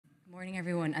Morning,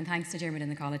 everyone, and thanks to Dermot and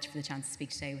the college for the chance to speak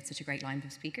today with such a great lineup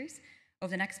of speakers.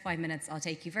 Over the next 5 minutes, I'll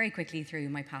take you very quickly through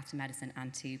my path to medicine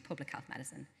and to public health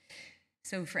medicine.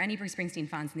 So for any Bruce Springsteen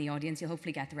fans in the audience, you'll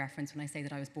hopefully get the reference when I say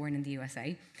that I was born in the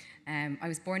USA. I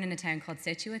was born in a town called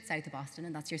Scituate, south of Boston,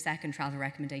 and that's your second travel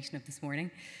recommendation of this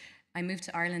morning. I moved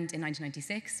to Ireland in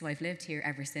 1996, so I've lived here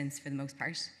ever since for the most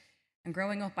part. And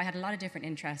growing up, I had a lot of different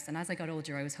interests, and as I got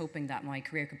older, I was hoping that my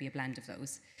career could be a blend of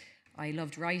those. I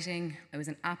loved writing. I was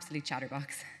an absolute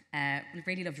chatterbox.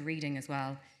 Really loved reading as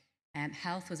well.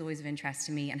 Health was always of interest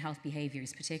to me, and health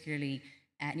behaviours, particularly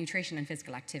nutrition and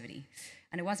physical activity.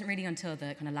 And it wasn't really until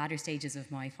the kind of latter stages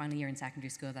of my final year in secondary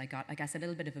school that I got, I guess, a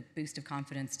little bit of a boost of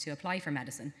confidence to apply for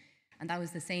medicine. And that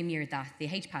was the same year that the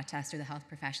HPAT test, or the Health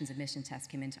Professions Admission Test,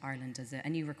 came into Ireland as a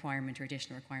new requirement or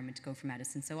additional requirement to go for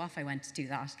medicine. So off I went to do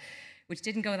that, which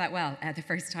didn't go that well the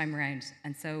first time around.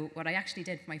 And so what I actually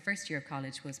did for my first year of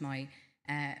college was my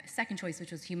second choice,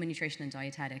 which was human nutrition and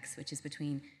dietetics, which is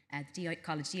between the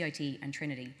college DIT and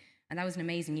Trinity. And that was an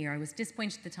amazing year. I was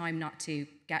disappointed at the time not to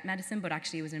get medicine, but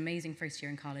actually it was an amazing first year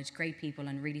in college, great people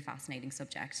and really fascinating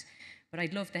subject. But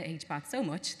I'd loved the HPAT so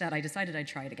much that I decided I'd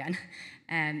try it again.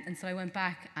 And so I went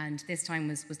back, and this time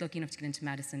was lucky enough to get into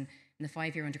medicine in the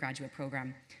 5-year undergraduate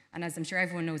program. And as I'm sure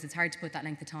everyone knows, it's hard to put that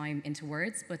length of time into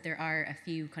words, but there are a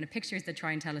few kind of pictures that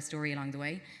try and tell a story along the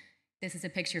way. This is a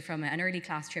picture from an early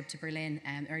class trip to Berlin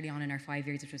early on in our 5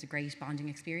 years, which was a great bonding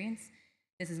experience.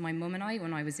 This is my mum and I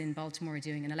when I was in Baltimore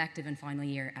doing an elective and final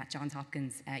year at Johns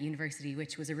Hopkins University,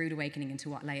 which was a rude awakening into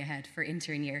what lay ahead for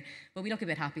intern year. But we look a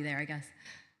bit happy there, I guess.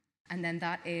 And then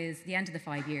that is the end of the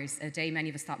 5 years, a day many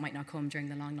of us thought might not come during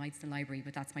the long nights in the library,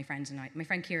 but that's my friend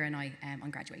Ciara and I on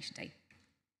graduation day.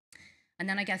 And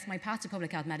then I guess my path to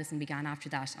public health medicine began after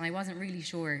that, and I wasn't really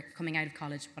sure coming out of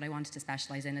college what I wanted to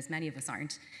specialise in, as many of us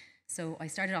aren't. So I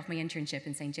started off my internship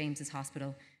in St. James's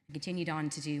Hospital and continued on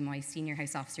to do my senior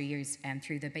house officer years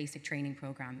through the basic training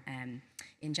programme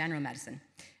in general medicine.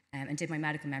 And did my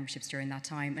medical memberships during that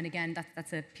time. And again,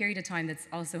 that's a period of time that's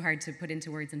also hard to put into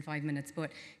words in 5 minutes,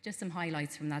 but just some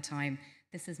highlights from that time.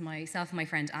 This is myself and my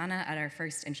friend Anna at our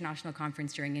first international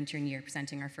conference during intern year,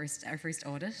 presenting our first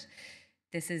audit.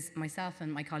 This is myself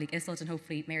and my colleague Isolt, and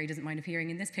hopefully Mary doesn't mind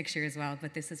appearing in this picture as well,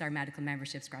 but this is our medical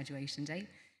memberships graduation day.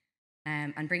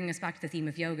 And bringing us back to the theme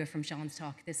of yoga from Sean's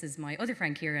talk, this is my other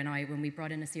friend Ciara and I when we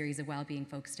brought in a series of wellbeing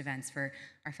focused events for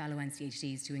our fellow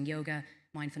NCHDs, doing yoga,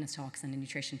 mindfulness talks, and a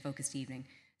nutrition focused evening.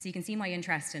 So you can see my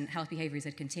interest in health behaviours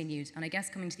had continued, and I guess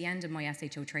coming to the end of my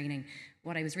SHO training,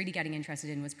 what I was really getting interested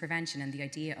in was prevention and the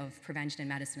idea of prevention in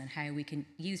medicine and how we can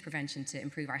use prevention to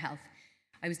improve our health.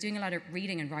 I was doing a lot of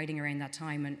reading and writing around that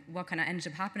time, and what kind of ended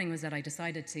up happening was that I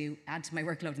decided to add to my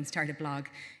workload and start a blog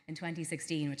in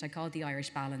 2016, which I called The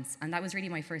Irish Balance, and that was really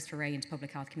my first foray into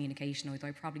public health communication, although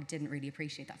I probably didn't really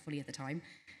appreciate that fully at the time.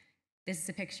 This is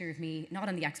a picture of me, not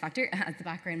on the X Factor, as the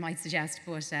background might suggest,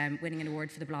 but winning an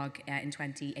award for the blog in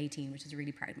 2018, which is a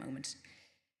really proud moment.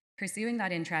 Pursuing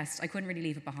that interest, I couldn't really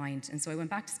leave it behind, and so I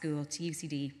went back to school, to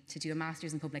UCD, to do a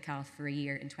Master's in Public Health for a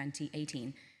year in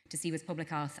 2018, to see with public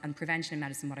health and prevention in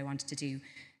medicine what I wanted to do.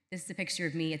 This is a picture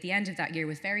of me at the end of that year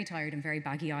with very tired and very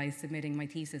baggy eyes submitting my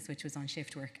thesis, which was on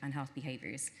shift work and health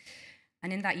behaviours.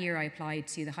 And in that year, I applied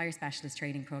to the Higher Specialist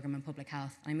Training Programme in Public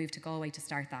Health. I moved to Galway to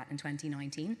start that in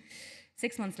 2019.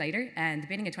 6 months later, and the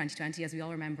beginning of 2020, as we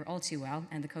all remember all too well,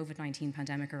 and the COVID-19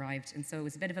 pandemic arrived. And so it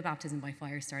was a bit of a baptism by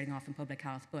fire starting off in public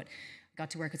health, but I got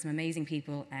to work with some amazing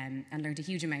people and learned a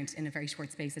huge amount in a very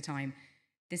short space of time.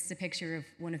 This is a picture of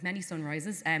one of many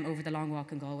sunrises over the long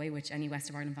walk in Galway, which any West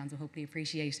of Ireland fans will hopefully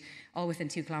appreciate, all within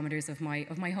 2 kilometres of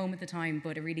my home at the time,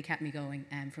 but it really kept me going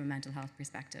from a mental health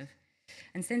perspective.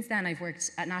 And since then, I've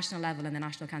worked at national level in the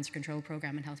National Cancer Control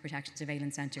Programme and Health Protection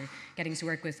Surveillance Centre, getting to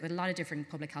work with a lot of different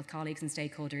public health colleagues and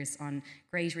stakeholders on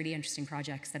great, really interesting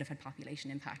projects that have had population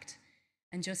impact.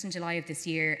 And just in July of this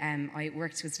year, I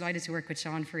was delighted to work with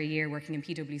Sean for a year working in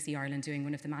PwC Ireland, doing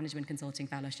one of the management consulting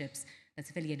fellowships that's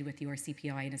affiliated with the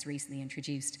URCPI and is recently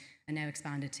introduced and now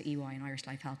expanded to EY and Irish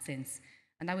Life Health since.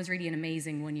 And that was really an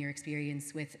amazing 1-year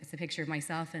experience with it's a picture of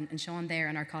myself and Sean there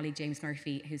and our colleague James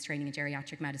Murphy, who's training in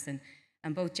geriatric medicine.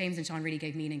 And both James and Sean really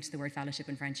gave meaning to the word fellowship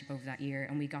and friendship over that year,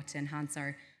 and we got to enhance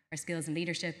our skills in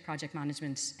leadership, project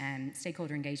management,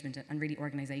 stakeholder engagement, and really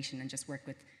organisation, and just work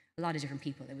with a lot of different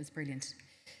people. It was brilliant.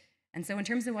 And so in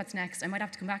terms of what's next, I might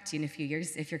have to come back to you in a few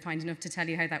years if you're kind enough to tell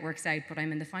you how that works out, but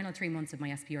I'm in the final 3 months of my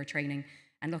SPR training,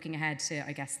 and looking ahead to,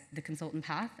 I guess, the consultant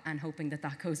path and hoping that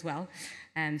that goes well.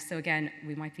 So again,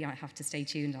 we might have to stay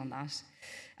tuned on that.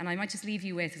 And I might just leave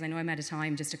you with, because I know I'm out of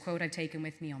time, just a quote I've taken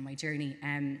with me on my journey.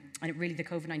 And really the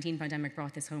COVID-19 pandemic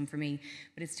brought this home for me,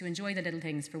 but it's to enjoy the little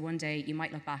things. For one day, you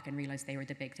might look back and realize they were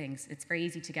the big things. It's very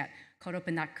easy to get caught up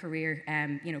in that career,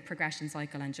 progression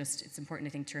cycle, and just it's important,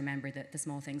 I think, to remember the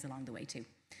small things along the way too.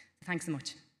 So thanks so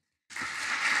much.